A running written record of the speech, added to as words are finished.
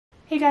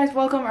Hey guys,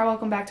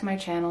 welcome back to my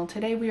channel.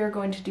 Today we are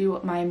going to do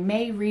my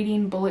May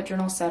reading bullet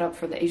journal setup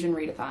for the Asian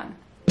Readathon.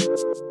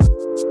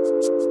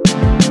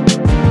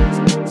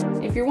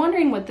 If you're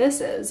wondering what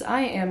this is,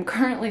 I am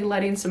currently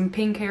letting some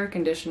pink hair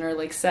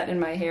conditioner set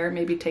in my hair,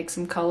 maybe take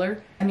some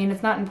color. I mean,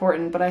 it's not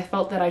important, but I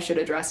felt that I should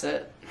address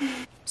it.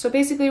 So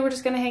basically we're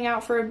just gonna hang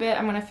out for a bit.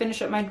 I'm gonna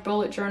finish up my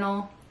bullet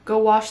journal, go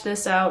wash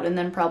this out, and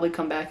then probably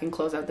come back and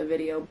close out the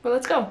video. But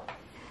let's go.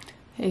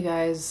 Hey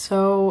guys,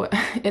 so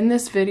in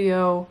this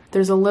video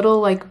there's a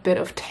little bit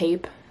of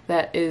tape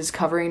that is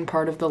covering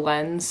part of the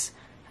lens,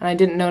 and I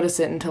didn't notice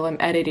it until I'm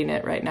editing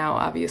it right now,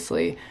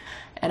 obviously,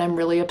 and I'm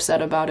really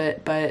upset about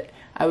it, but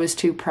I was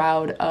too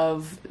proud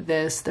of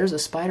this. There's a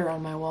spider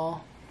on my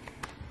wall.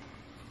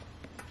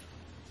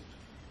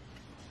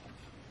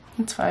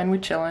 It's fine, we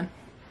chillin'.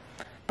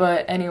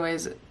 But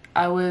anyways,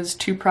 I was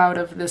too proud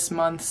of this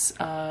month's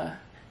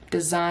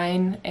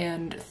design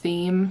and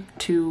theme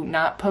to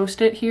not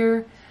post it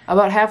here.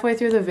 About halfway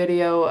through the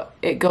video,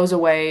 it goes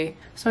away.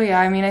 So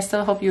yeah, I mean, I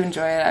still hope you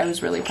enjoy it. I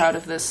was really proud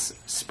of this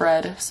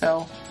spread,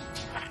 so.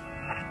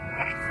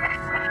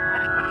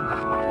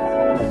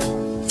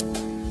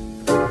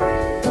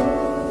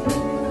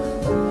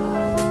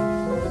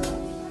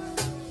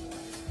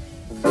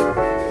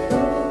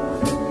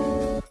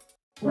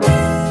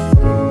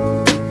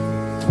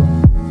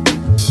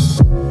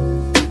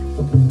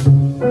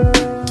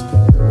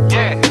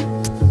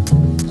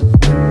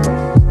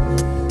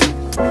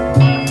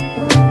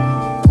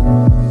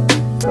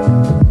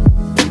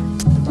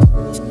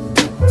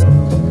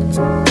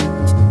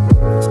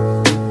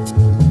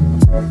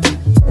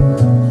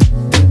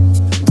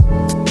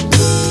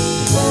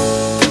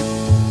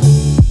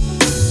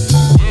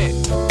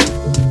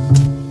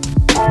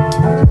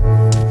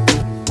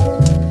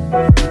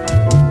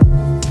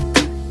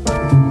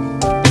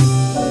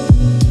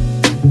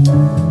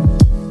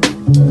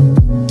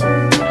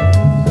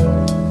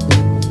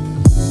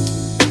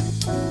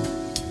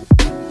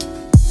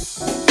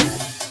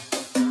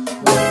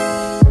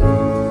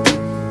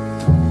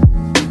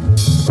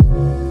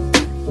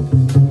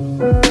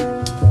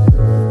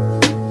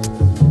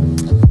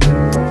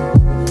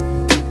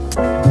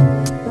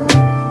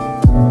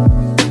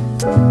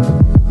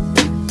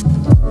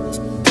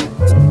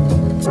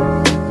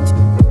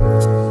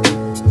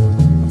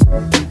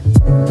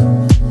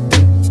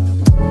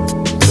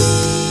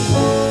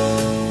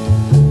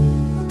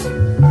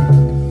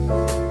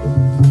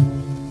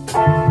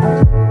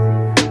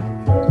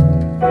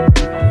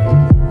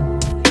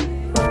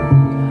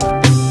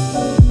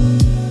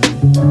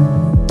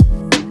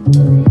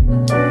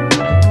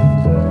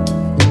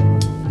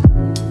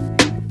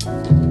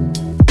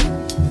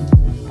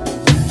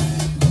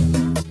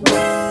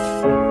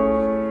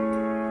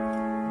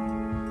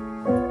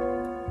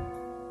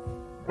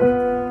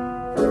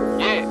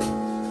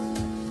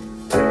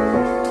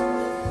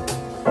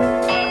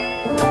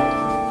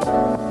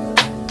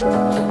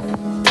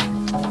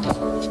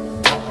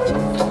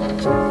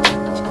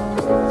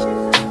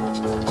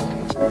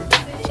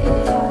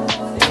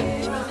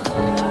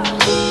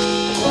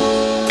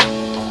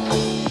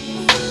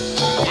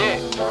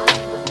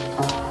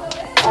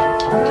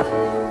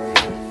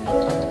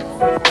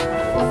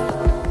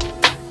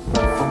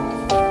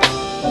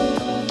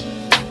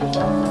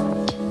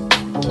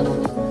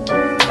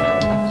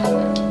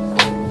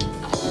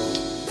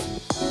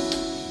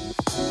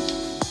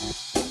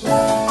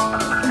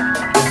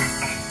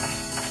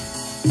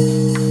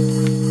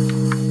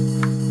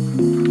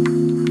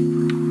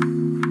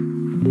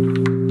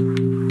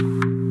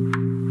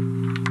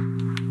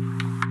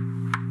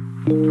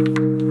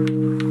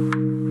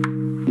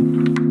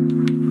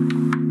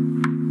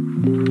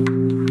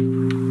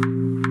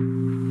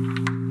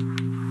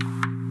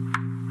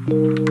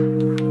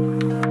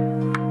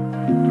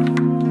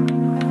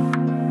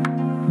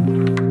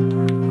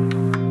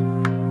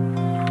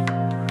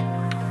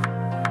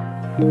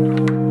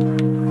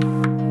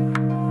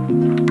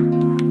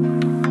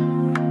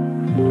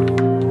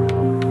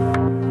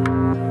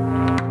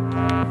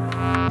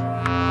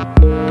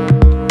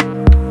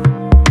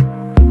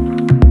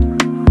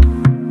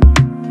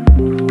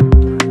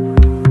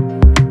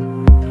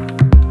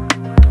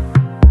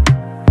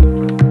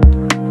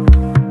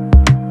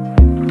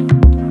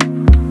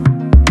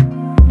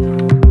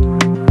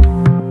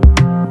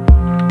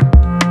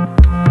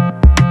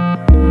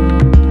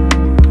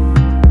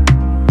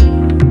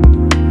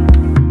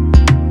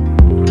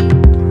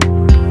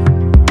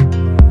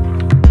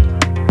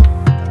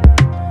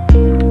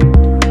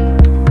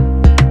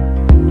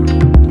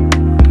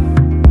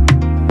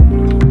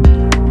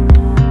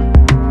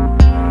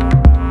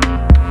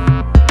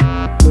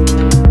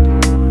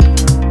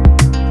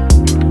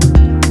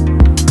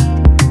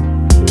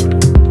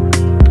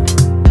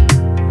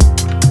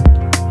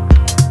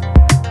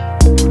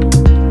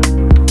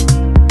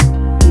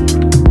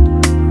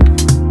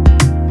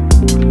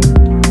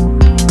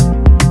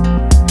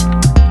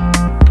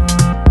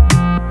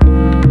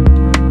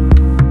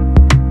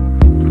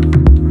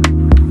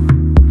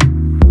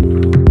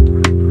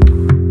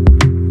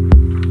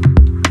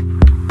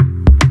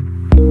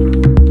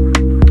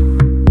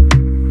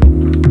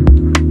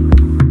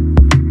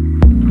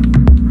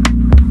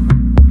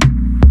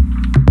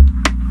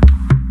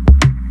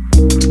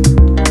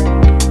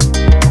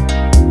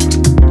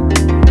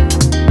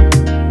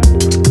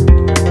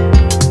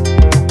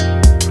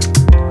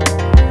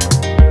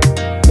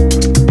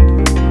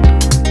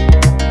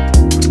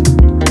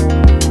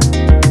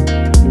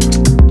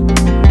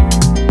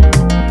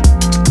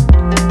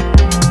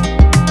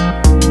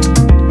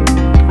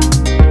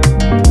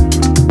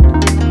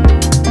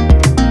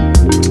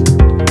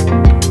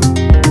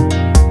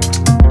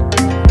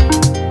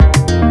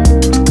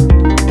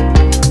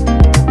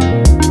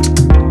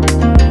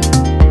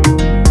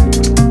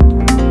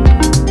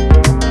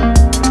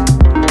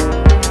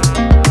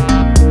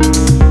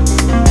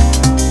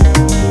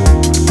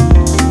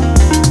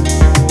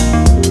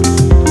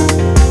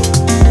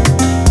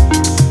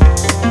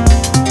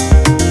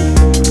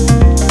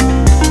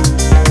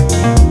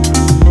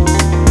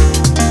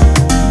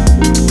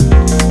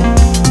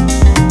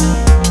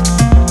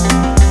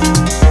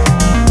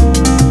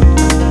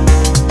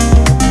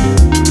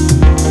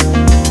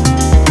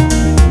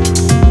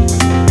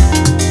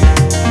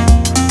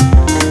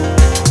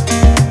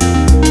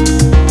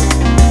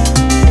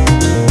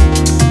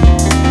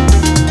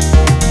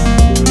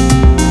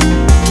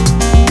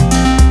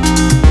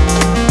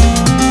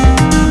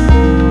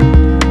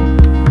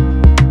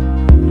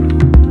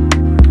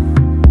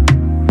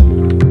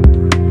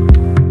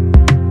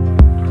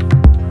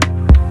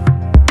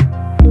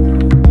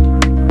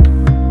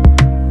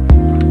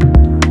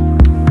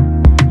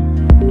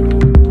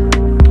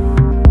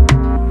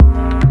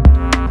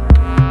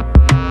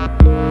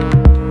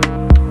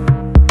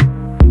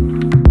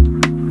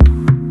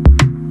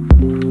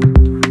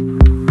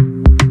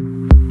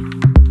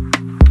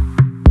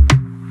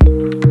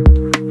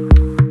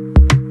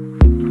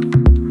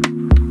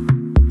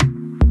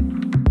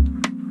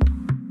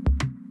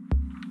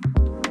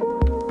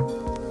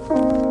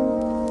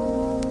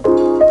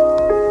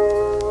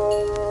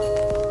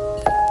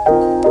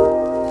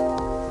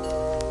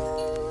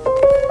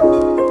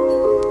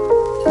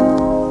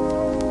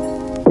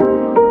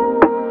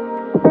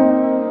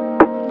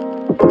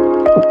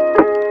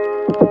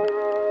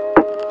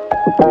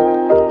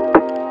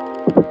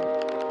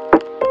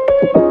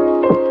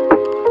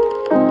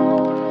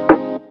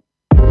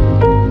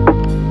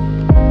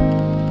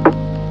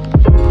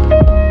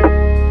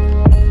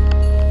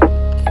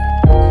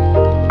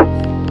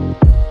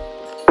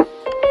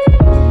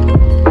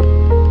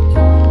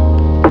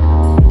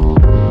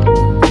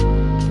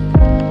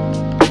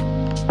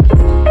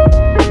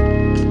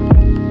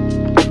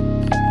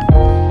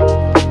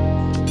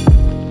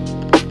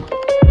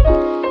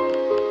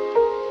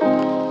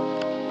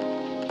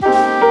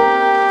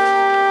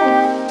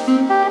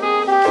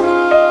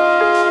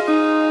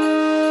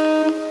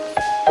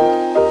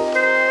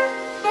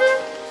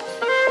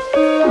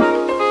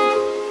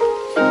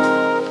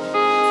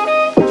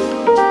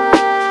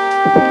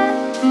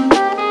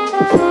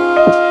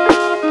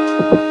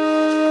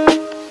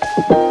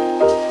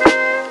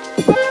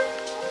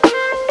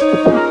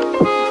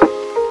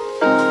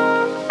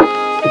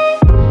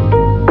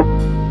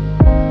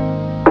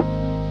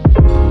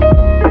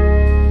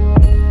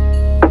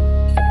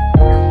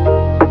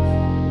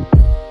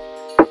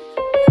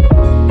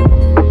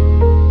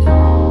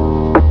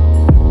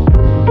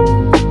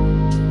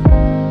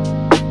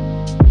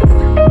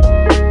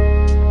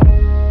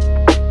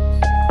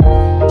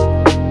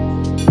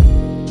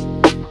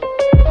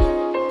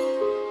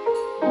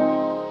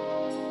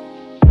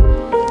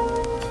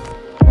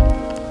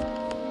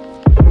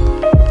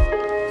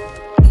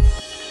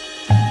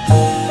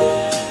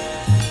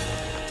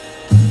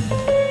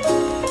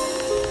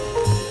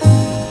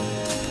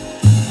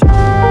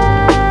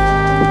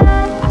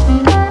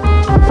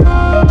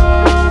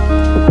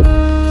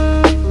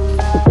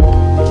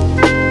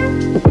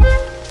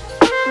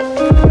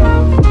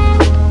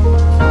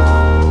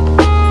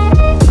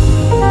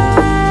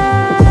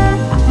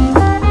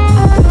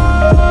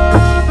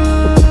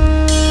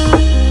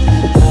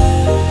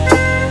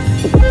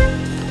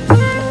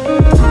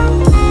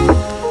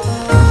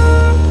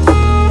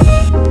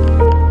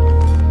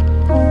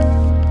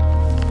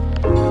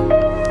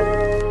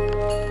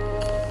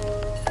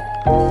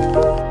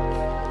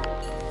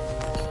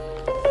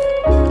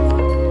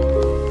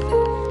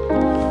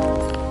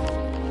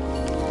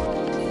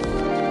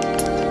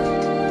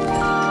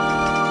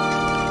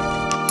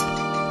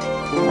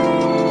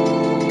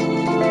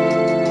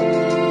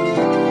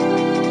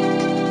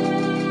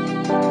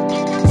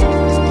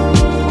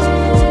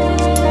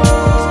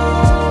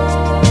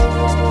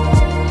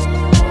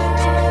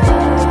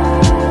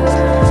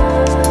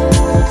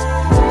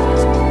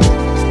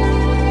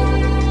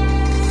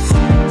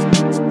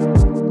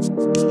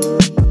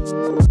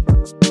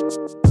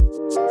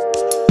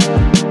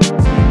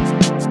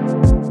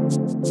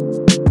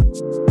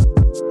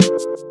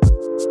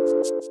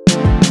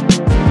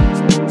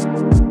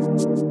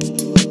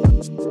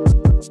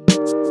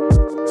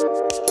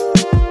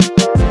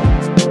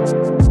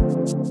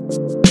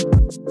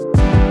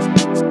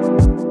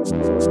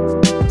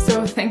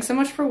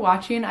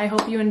 watching. I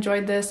hope you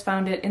enjoyed this,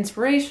 found it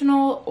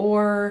inspirational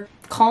or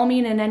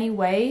calming in any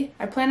way.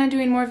 I plan on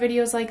doing more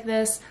videos like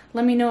this.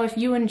 Let me know if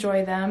you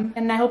enjoy them.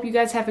 And I hope you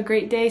guys have a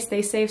great day.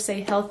 Stay safe,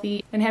 stay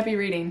healthy, and happy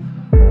reading.